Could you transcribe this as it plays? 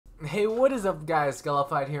Hey, what is up, guys?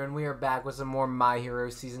 Skulified here, and we are back with some more My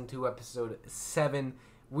Hero Season 2, Episode 7.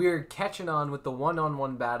 We're catching on with the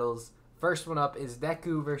one-on-one battles. First one up is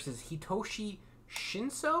Deku versus Hitoshi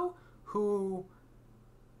Shinso, who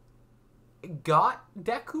got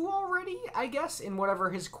Deku already, I guess, in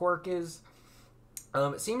whatever his quirk is.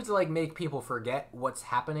 It seems to, like, make people forget what's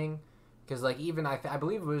happening. Because, like, even, I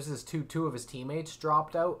believe it was his two of his teammates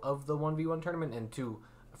dropped out of the 1v1 tournament, and two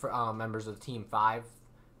members of Team 5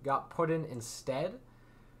 got put in instead.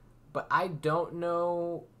 But I don't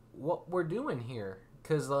know what we're doing here,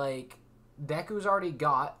 because like Deku's already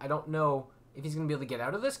got, I don't know if he's gonna be able to get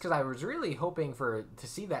out of this, because I was really hoping to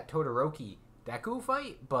see that Todoroki Deku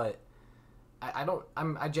fight, but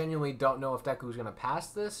I genuinely don't know if Deku's gonna pass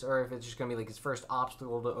this, or if it's just gonna be like his first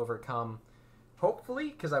obstacle to overcome, hopefully,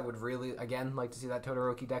 because I would really again like to see that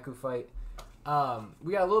Todoroki Deku fight.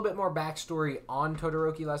 We got a little bit more backstory on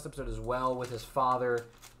Todoroki last episode as well, with his father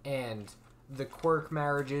and the quirk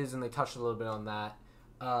marriages, and they touched a little bit on that.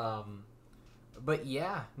 But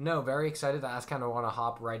yeah, no, very excited. I just kind of want to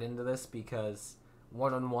hop right into this, because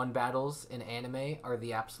one-on-one battles in anime are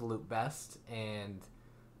the absolute best, and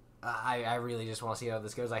I really just want to see how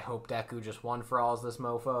this goes. I hope Deku just won for alls this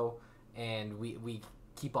mofo, and we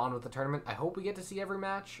keep on with the tournament. I hope we get to see every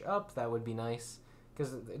match up. That would be nice,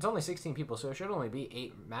 because it's only 16 people, so it should only be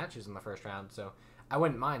 8 matches in the first round. So I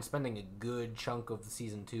wouldn't mind spending a good chunk of the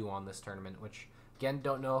Season 2 on this tournament, which, again,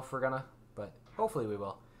 don't know if we're gonna, but hopefully we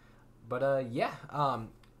will. But, yeah,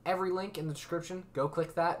 every link in the description, go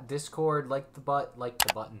click that. Discord, like the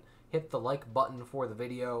button. Hit the like button for the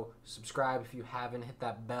video. Subscribe if you haven't. Hit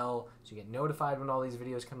that bell so you get notified when all these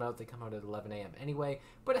videos come out. They come out at 11 a.m. anyway,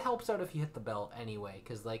 but it helps out if you hit the bell anyway,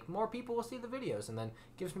 because, like, more people will see the videos, and then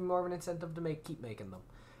gives me more of an incentive to keep making them.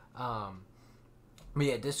 But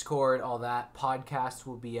yeah, Discord, all that. Podcasts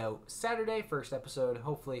will be out Saturday, first episode.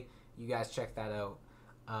 Hopefully you guys check that out.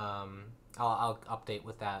 I'll update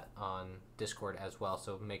with that on Discord as well,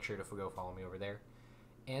 so make sure to go follow me over there.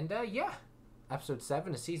 And yeah, episode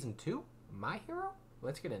 7 of season 2, My Hero.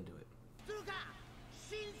 Let's get into it.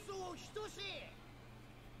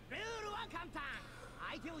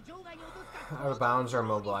 Out of bounds or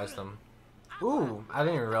immobilize them. Ooh, I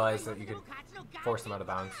didn't even realize that you could force them out of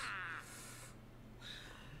bounds.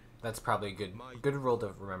 That's probably a good rule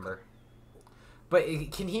to remember. But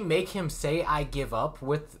can he make him say "I give up"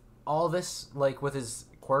 with all this, like with his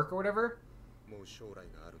quirk or whatever? I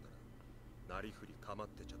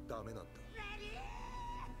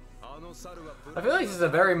feel like this is a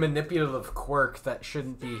very manipulative quirk that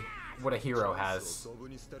shouldn't be what a hero has.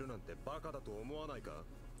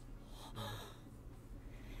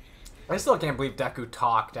 I still can't believe Deku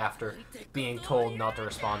talked after being told not to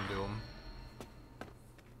respond to him.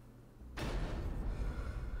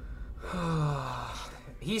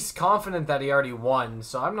 He's confident that he already won,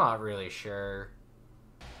 so I'm not really sure.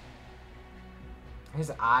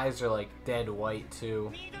 His eyes are like dead white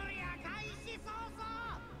too.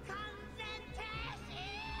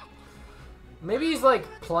 Maybe he's like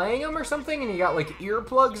playing him or something, and he got like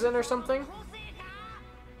earplugs in or something.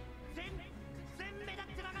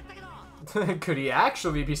 Could he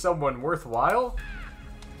actually be someone worthwhile?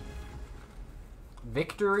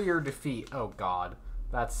 Victory or defeat? Oh god,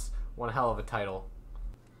 that's one hell of a title.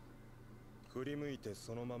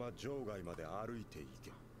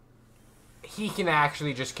 He can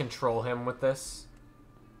actually just control him with this.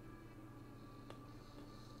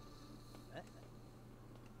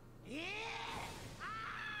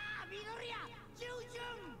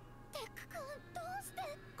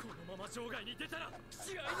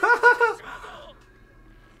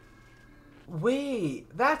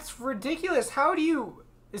 Wait, that's ridiculous. How do you...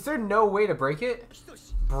 Is there no way to break it?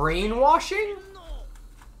 Brainwashing?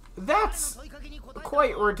 That's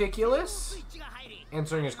quite ridiculous.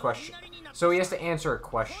 Answering his question. So he has to answer a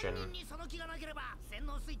question.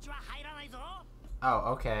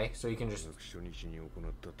 Oh, okay. So you can just...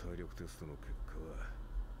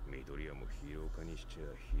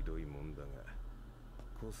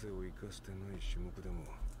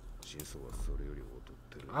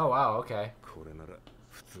 Oh, wow, okay.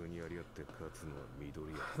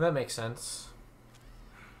 That makes sense.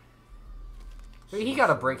 Wait, he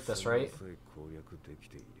gotta break this, right?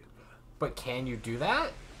 But can you do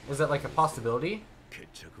that? Is that like a possibility?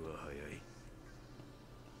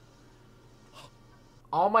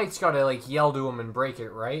 All Might's gotta like yell to him and break it,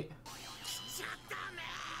 right?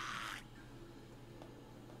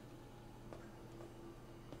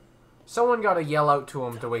 Someone gotta yell out to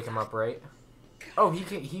him to wake him up, right? Oh,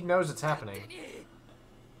 he knows it's happening.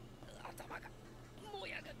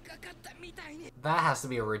 That has to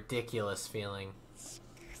be a ridiculous feeling.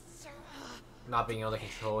 Not being able to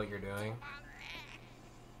control what you're doing.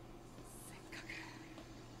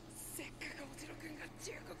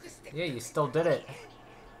 Yeah, you still did it.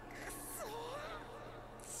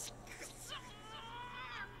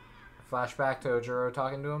 Flashback to Ojuro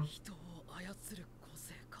talking to him.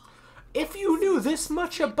 If you knew this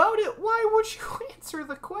much about it, why would you answer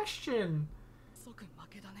the question?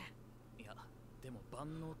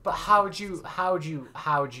 But how'd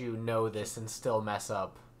you know this and still mess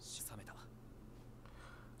up?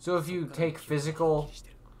 So if you take physical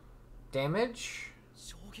damage?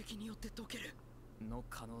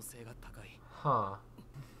 Huh.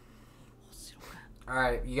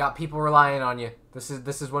 Alright, you got people relying on you. This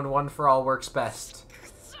is when one for all works best.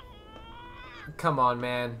 Come on,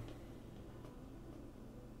 man.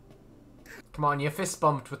 Come on, you fist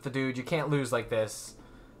bumped with the dude. You can't lose like this.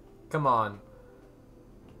 Come on.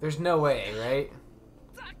 There's no way, right?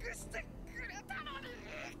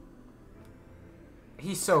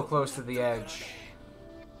 He's so close to the edge.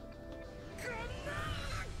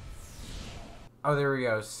 Oh, there he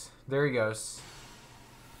goes. There he goes.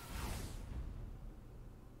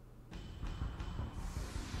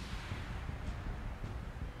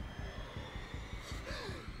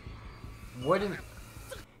 Wouldn't...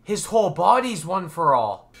 His whole body's one for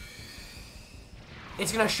all.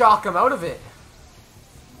 It's gonna shock him out of it.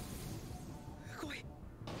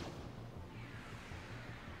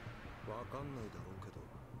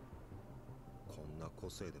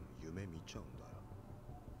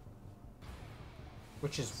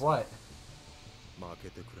 Which is what?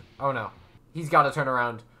 Oh no. He's got to turn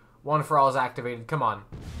around. One for all is activated. Come on.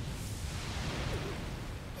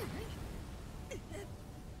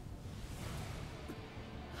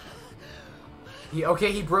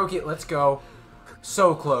 Okay, he broke it. Let's go.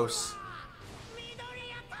 So close.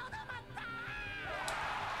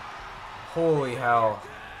 Holy hell.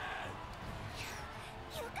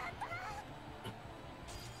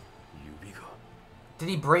 Did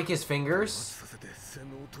he break his fingers?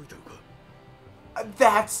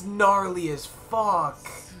 That's gnarly as fuck.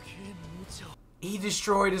 He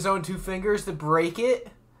destroyed his own two fingers to break it?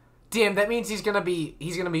 Damn, that means he's gonna be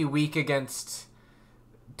weak against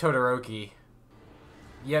Todoroki.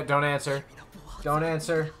 Yeah, don't answer. Don't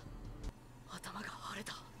answer.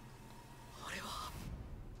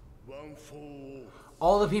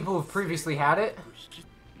 All the people who've previously had it?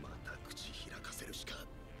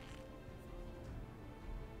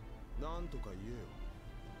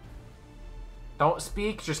 Don't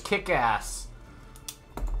speak, just kick ass.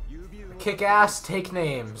 Kick ass, take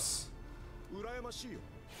names.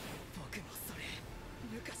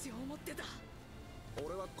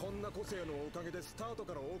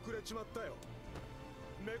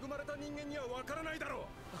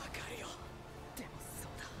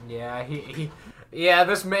 Yeah, yeah,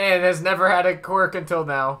 this man has never had a quirk until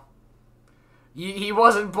now. He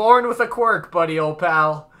wasn't born with a quirk, buddy, old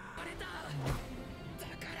pal.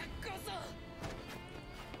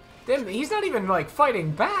 Damn, he's not even, like,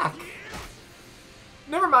 fighting back.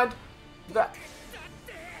 Never mind.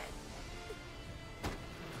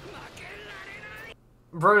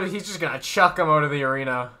 Bro, he's just gonna chuck him out of the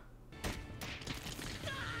arena.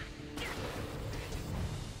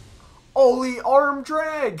 Holy arm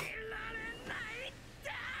drag!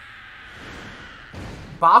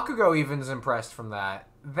 Bakugo even's impressed from that.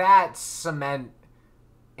 That's cement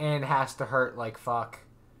and has to hurt like fuck.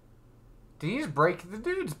 Did he just break the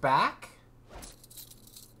dude's back?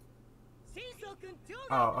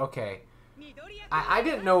 Oh, okay. I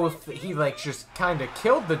didn't know if he, like, just kind of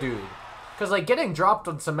killed the dude. Because, like, getting dropped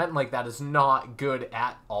on cement like that is not good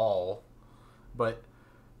at all. But,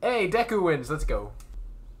 hey, Deku wins. Let's go.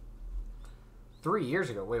 3 years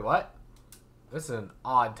ago. Wait, what? This is an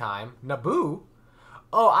odd time. Naboo?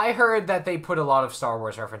 Oh, I heard that they put a lot of Star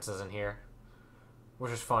Wars references in here.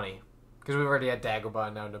 Which is funny. Because we've already had Dagobah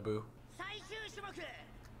and now Naboo.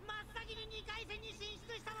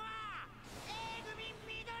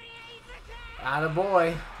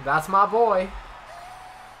 Attaboy. That's my boy.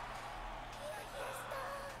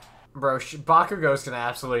 Bro, Bakugo's gonna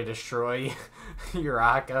absolutely destroy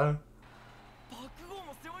Uraka.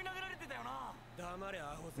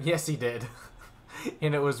 Yes, he did.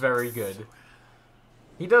 And it was very good.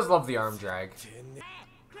 He does love the arm drag.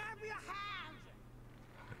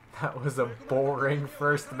 That was a boring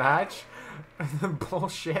first match.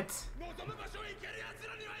 Bullshit.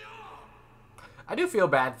 I do feel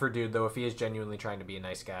bad for dude, though, if he is genuinely trying to be a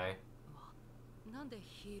nice guy.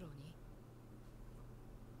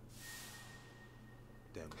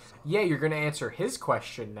 Yeah, you're gonna answer his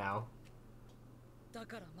question now.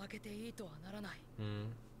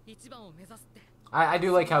 I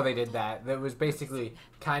do like how they did that. That was basically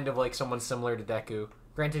kind of like someone similar to Deku.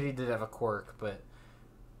 Granted, he did have a quirk, but...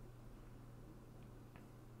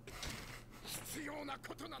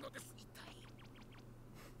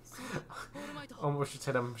 Almost just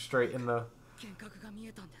hit him straight in the...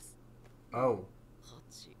 Oh.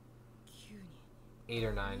 8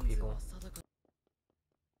 or 9 people.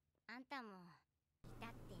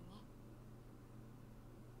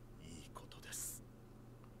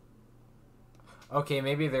 Okay,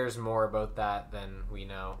 maybe there's more about that than we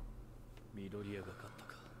know.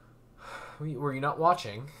 Were you not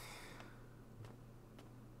watching?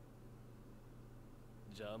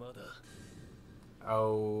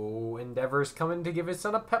 Oh, Endeavor's coming to give his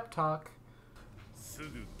son a pep talk.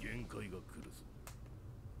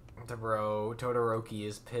 Bro, Todoroki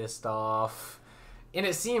is pissed off. And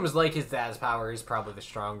it seems like his dad's power is probably the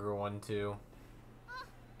stronger one, too.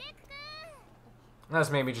 That's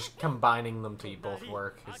maybe just combining them to both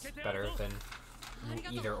work is better than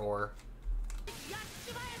either or.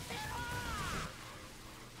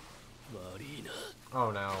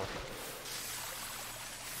 Oh no.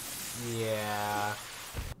 Yeah.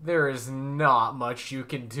 There is not much you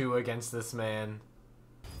can do against this man.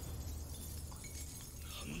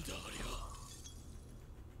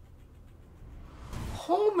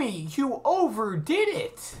 Homie, you overdid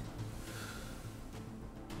it!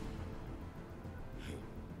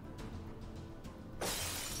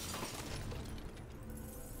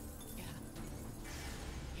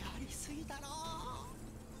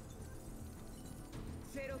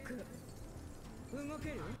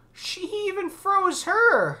 She even froze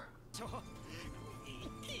her!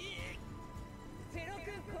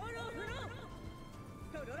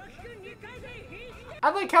 I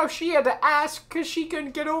like how she had to ask because she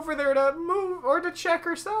couldn't get over there to move or to check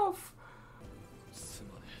herself.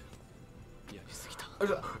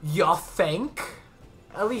 You think?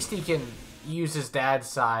 At least he can use his dad's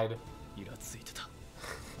side.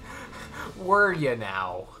 Were you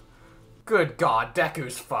now? Good God,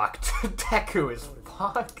 Deku's fucked. Deku is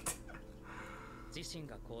fucked.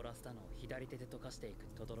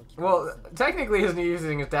 Well, technically isn't he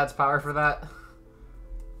using his dad's power for that?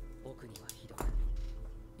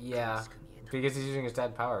 Yeah, because he's using his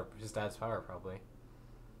dad's power probably.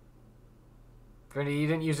 Granted, he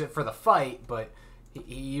didn't use it for the fight, but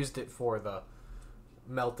he used it for the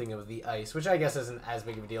melting of the ice, which I guess isn't as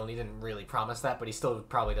big of a deal, and he didn't really promise that, but he still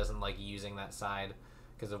probably doesn't like using that side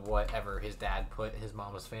because of whatever his dad put his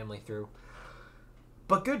mama's family through.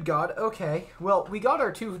 But good God, okay. Well, we got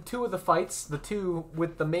our two of the fights, the two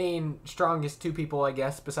with the main strongest two people, I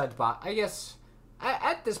guess, besides I guess,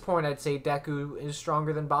 at this point, I'd say Deku is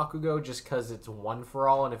stronger than Bakugo just because it's one for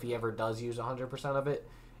all, and if he ever does use 100% of it,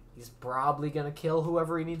 he's probably going to kill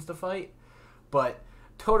whoever he needs to fight. But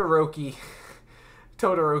Todoroki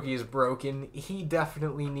is broken. He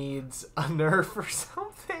definitely needs a nerf or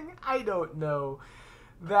something. I don't know.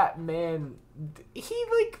 That man, he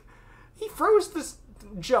froze this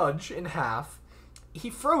judge in half.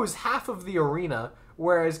 He froze half of the arena,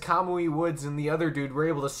 whereas Kamui Woods and the other dude were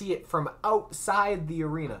able to see it from outside the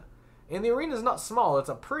arena. And the arena's not small, it's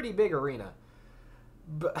a pretty big arena.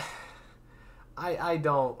 But I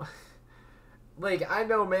don't... Like, I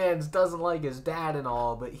know Mans doesn't like his dad and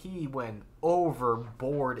all, but he went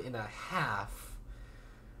overboard in a half.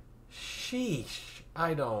 Sheesh.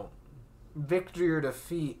 I don't... Victory or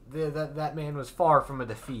defeat, that man was far from a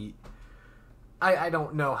defeat. I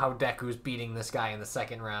don't know how Deku's beating this guy in the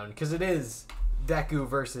second round, because it is Deku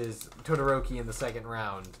versus Todoroki in the second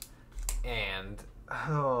round. And,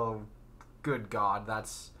 oh, good God,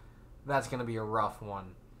 that's going to be a rough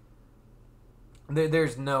one.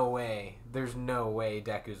 There's no way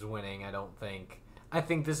Deku's winning, I don't think. I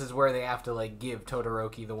think this is where they have to, like, give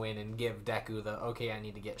Todoroki the win and give Deku the, okay, I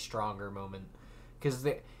need to get stronger moment. Because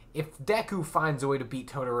if Deku finds a way to beat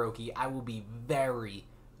Todoroki, I will be very,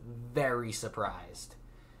 very surprised.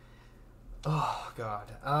 Oh,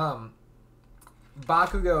 God.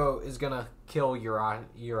 Bakugo is gonna kill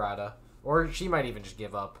Urata. Or she might even just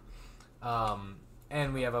give up.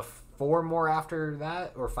 And we have 4 more after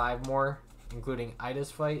that, or 5 more, including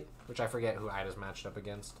Ida's fight, which I forget who Ida's matched up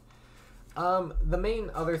against. The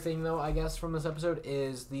main other thing, though, I guess, from this episode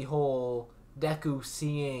is the whole Deku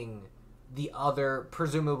seeing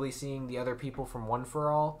presumably seeing the other people from One For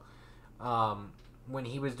All. When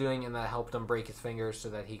he was doing, and that helped him break his fingers so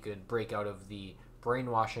that he could break out of the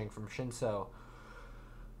brainwashing from Shinso.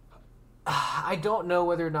 I don't know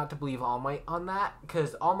whether or not to believe All Might on that,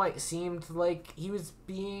 because All Might seemed like he was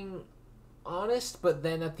being honest, but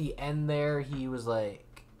then at the end there, he was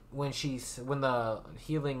like, when the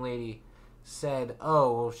healing lady said,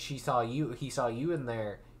 "Oh, well, he saw you in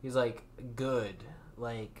there," he's like, "Good."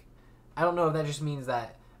 Like, I don't know if that just means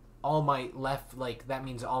that All Might left, like, that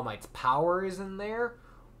means All Might's power is in there,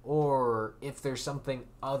 or if there's something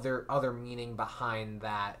other meaning behind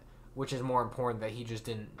that, which is more important, that he just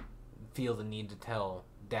didn't feel the need to tell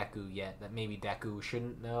Deku yet, that maybe Deku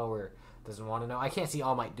shouldn't know or doesn't want to know. I can't see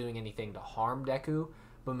All Might doing anything to harm Deku,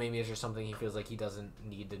 but maybe it's just something he feels like he doesn't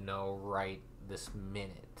need to know right this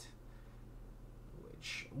minute.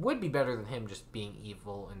 Which would be better than him just being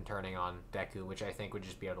evil and turning on Deku, which I think would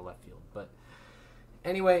just be out of left field. But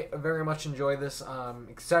anyway, I very much enjoy this. I'm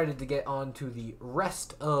excited to get on to the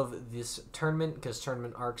rest of this tournament, because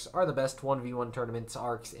tournament arcs are the best. 1v1 tournaments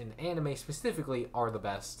arcs in anime specifically are the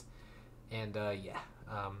best. And yeah,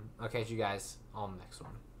 I'll catch you guys on the next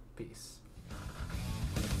one. Peace.